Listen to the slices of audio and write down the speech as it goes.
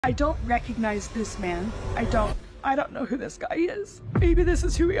I don't recognize this man. I don't know who this guy is. Maybe this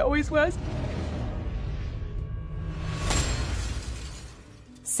is who he always was.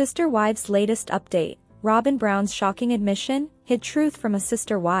 Sister Wives latest update. Robyn Brown's shocking admission hid truth from a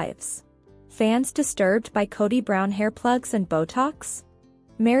Sister Wives. Fans disturbed by Kody Brown hair plugs and Botox?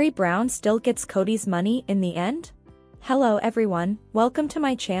 Mary Brown still gets Kody's money in the end? Hello everyone, welcome to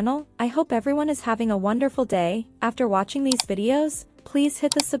my channel. I hope everyone is having a wonderful day. After watching these videos, please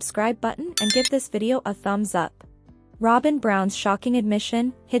hit the subscribe button and give this video a thumbs up. Robyn Brown's shocking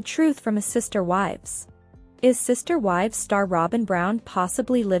admission hid truth from his Sister Wives. Is Sister Wives star Robyn Brown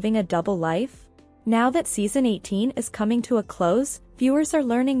possibly living a double life? Now that season 18 is coming to a close, viewers are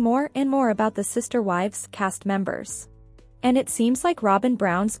learning more and more about the Sister Wives cast members. And it seems like Robyn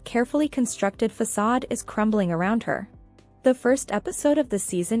Brown's carefully constructed facade is crumbling around her. The first episode of the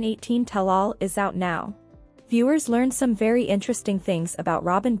season 18 tell-all is out now. Viewers learned some very interesting things about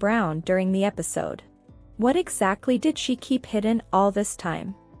Robyn Brown during the episode. What exactly did she keep hidden all this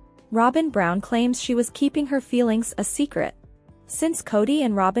time? Robyn Brown claims she was keeping her feelings a secret. Since Kody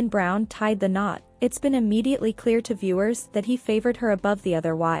and Robyn Brown tied the knot, it's been immediately clear to viewers that he favored her above the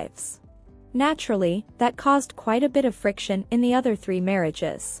other wives. Naturally, that caused quite a bit of friction in the other three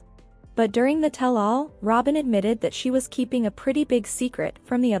marriages. But during the tell-all, Robyn admitted that she was keeping a pretty big secret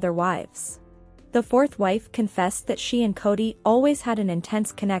from the other wives. The fourth wife confessed that she and Kody always had an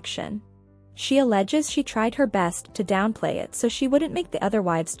intense connection. She alleges she tried her best to downplay it so she wouldn't make the other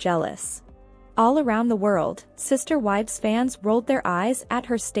wives jealous. All around the world, Sister Wives fans rolled their eyes at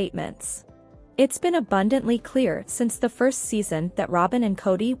her statements. It's been abundantly clear since the first season that Robyn and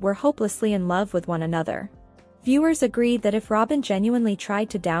Kody were hopelessly in love with one another. Viewers agreed that if Robyn genuinely tried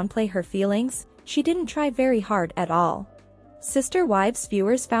to downplay her feelings, she didn't try very hard at all. Sister Wives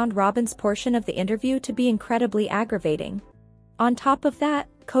viewers found Robyn's portion of the interview to be incredibly aggravating. On top of that,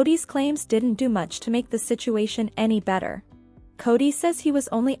 Kody's claims didn't do much to make the situation any better. Kody says he was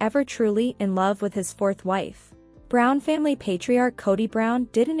only ever truly in love with his fourth wife. Brown family patriarch Kody Brown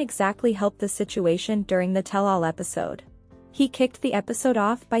didn't exactly help the situation during the tell-all episode. He kicked the episode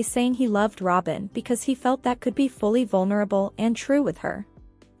off by saying he loved Robyn because he felt that could be fully vulnerable and true with her.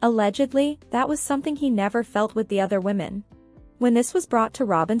 Allegedly, that was something he never felt with the other women. When this was brought to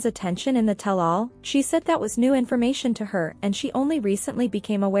Robyn's attention in the tell-all, she said that was new information to her and she only recently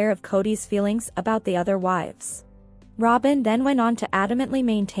became aware of Kody's feelings about the other wives. Robyn then went on to adamantly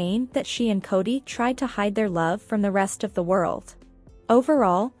maintain that she and Kody tried to hide their love from the rest of the world.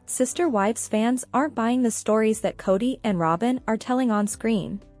 Overall, Sister Wives fans aren't buying the stories that Kody and Robyn are telling on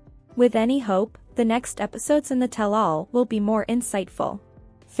screen. With any hope, the next episodes in the tell-all will be more insightful.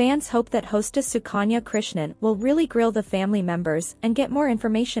 Fans hope that hostess Sukanya Krishnan will really grill the family members and get more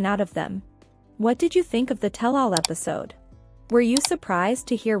information out of them. What did you think of the tell-all episode? Were you surprised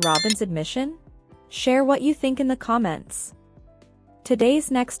to hear Robyn's admission? Share what you think in the comments.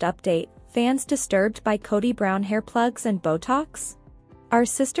 Today's next update, fans disturbed by Kody Brown hair plugs and Botox? Are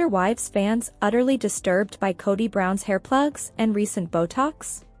Sister Wives fans utterly disturbed by Kody Brown's hair plugs and recent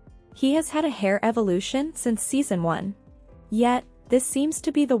Botox? He has had a hair evolution since season 1. Yet, this seems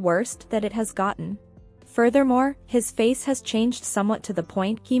to be the worst that it has gotten. Furthermore, his face has changed somewhat to the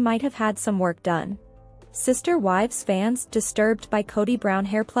point he might have had some work done. Sister Wives fans disturbed by Kody Brown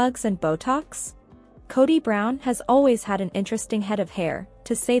hair plugs and Botox? Kody Brown has always had an interesting head of hair,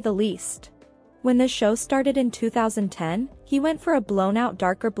 to say the least. When the show started in 2010, he went for a blown-out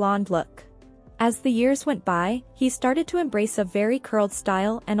darker blonde look. As the years went by, he started to embrace a very curled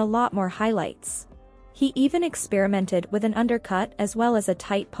style and a lot more highlights. He even experimented with an undercut as well as a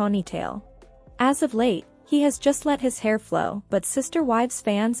tight ponytail. As of late, he has just let his hair flow, but Sister Wives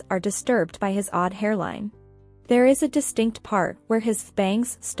fans are disturbed by his odd hairline. There is a distinct part where his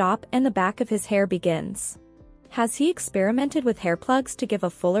bangs stop and the back of his hair begins. Has he experimented with hair plugs to give a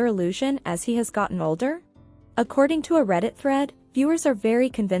fuller illusion as he has gotten older? According to a Reddit thread, viewers are very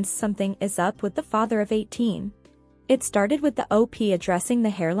convinced something is up with the father of 18. It started with the OP addressing the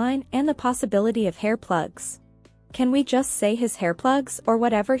hairline and the possibility of hair plugs. Can we just say his hair plugs or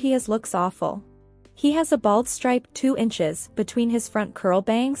whatever he has looks awful? He has a bald stripe 2 inches between his front curl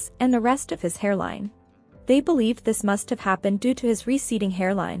bangs and the rest of his hairline. They believe this must have happened due to his receding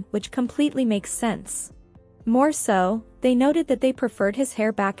hairline, which completely makes sense. More so, they noted that they preferred his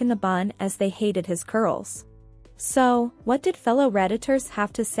hair back in the bun as they hated his curls. So, what did fellow Redditors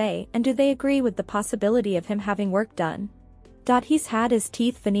have to say, and do they agree with the possibility of him having work done? He's had his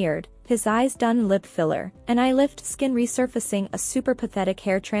teeth veneered, his eyes done lip filler, and eyelift skin resurfacing, a super pathetic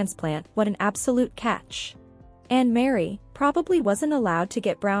hair transplant. What an absolute catch. And Mary probably wasn't allowed to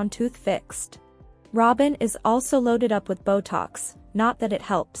get brown tooth fixed. Robyn is also loaded up with Botox, not that it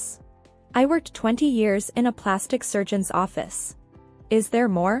helps. I worked 20 years in a plastic surgeon's office. Is there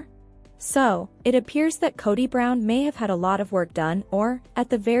more? So, it appears that Kody Brown may have had a lot of work done or, at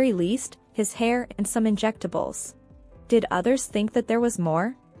the very least, his hair and some injectables. Did others think that there was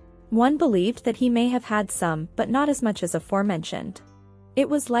more? One believed that he may have had some but not as much as aforementioned. It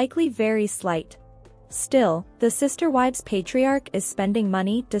was likely very slight. Still, the Sister Wives patriarch is spending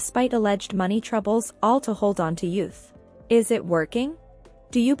money despite alleged money troubles all to hold on to youth. Is it working?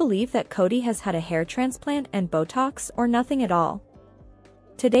 Do you believe that Kody has had a hair transplant and Botox or nothing at all?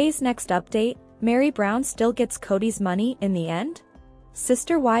 Today's next update, Meri Brown still gets Kody's money in the end?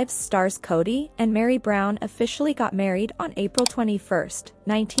 Sister Wives stars Kody and Meri Brown officially got married on April 21,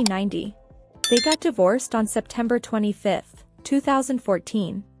 1990. They got divorced on September 25,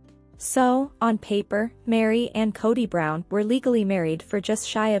 2014. So, on paper, Meri and Kody Brown were legally married for just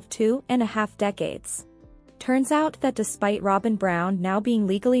shy of 2.5 decades. Turns out that despite Robyn Brown now being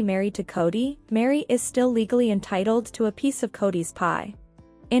legally married to Kody, Meri is still legally entitled to a piece of Kody's pie.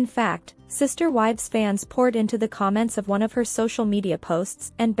 In fact, Sister Wives fans poured into the comments of one of her social media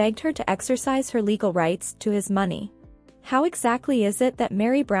posts and begged her to exercise her legal rights to his money. How exactly is it that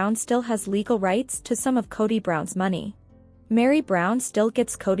Meri Brown still has legal rights to some of Kody Brown's money? Meri Brown still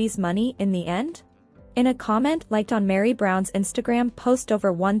gets Kody's money in the end? In a comment liked on Meri Brown's Instagram post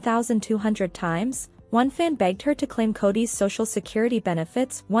over 1,200 times, one fan begged her to claim Kody's Social Security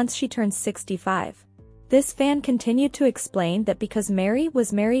benefits once she turns 65. This fan continued to explain that because Meri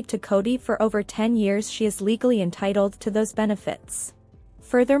was married to Kody for over 10 years, she is legally entitled to those benefits.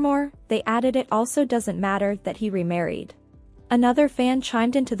 Furthermore, they added it also doesn't matter that he remarried. Another fan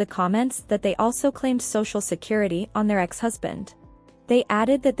chimed into the comments that they also claimed Social Security on their ex-husband. They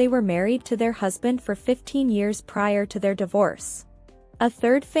added that they were married to their husband for 15 years prior to their divorce. A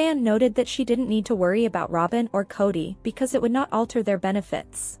third fan noted that she didn't need to worry about Robyn or Kody because it would not alter their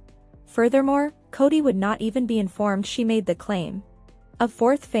benefits. Furthermore, Kody would not even be informed she made the claim. A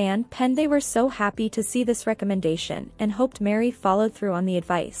fourth fan penned they were so happy to see this recommendation and hoped Meri followed through on the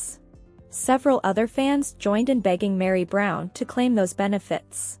advice. Several other fans joined in begging Meri Brown to claim those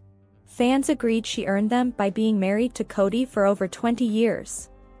benefits. Fans agreed she earned them by being married to Kody for over 20 years.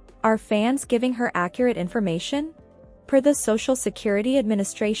 Are fans giving her accurate information? Per the Social Security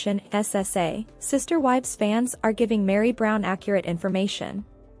Administration (SSA), Sister Wives fans are giving Meri Brown accurate information.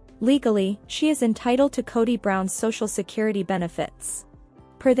 Legally, she is entitled to Kody Brown's Social Security benefits.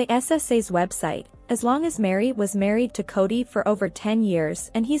 Per the SSA's website, as long as Meri was married to Kody for over 10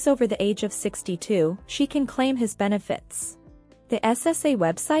 years and he's over the age of 62, she can claim his benefits. The SSA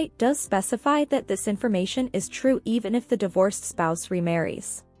website does specify that this information is true even if the divorced spouse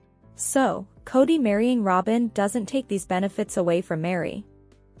remarries. So, Kody marrying Robyn doesn't take these benefits away from Meri.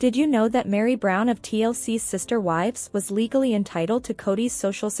 Did you know that Meri Brown of TLC's Sister Wives was legally entitled to Kody's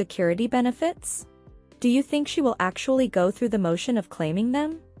Social Security benefits? Do you think she will actually go through the motion of claiming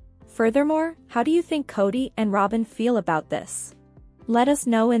them? Furthermore, how do you think Kody and Robyn feel about this? Let us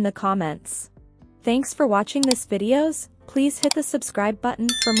know in the comments. Thanks for watching this videos. Please hit the subscribe button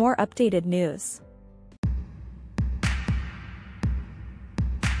for more updated news.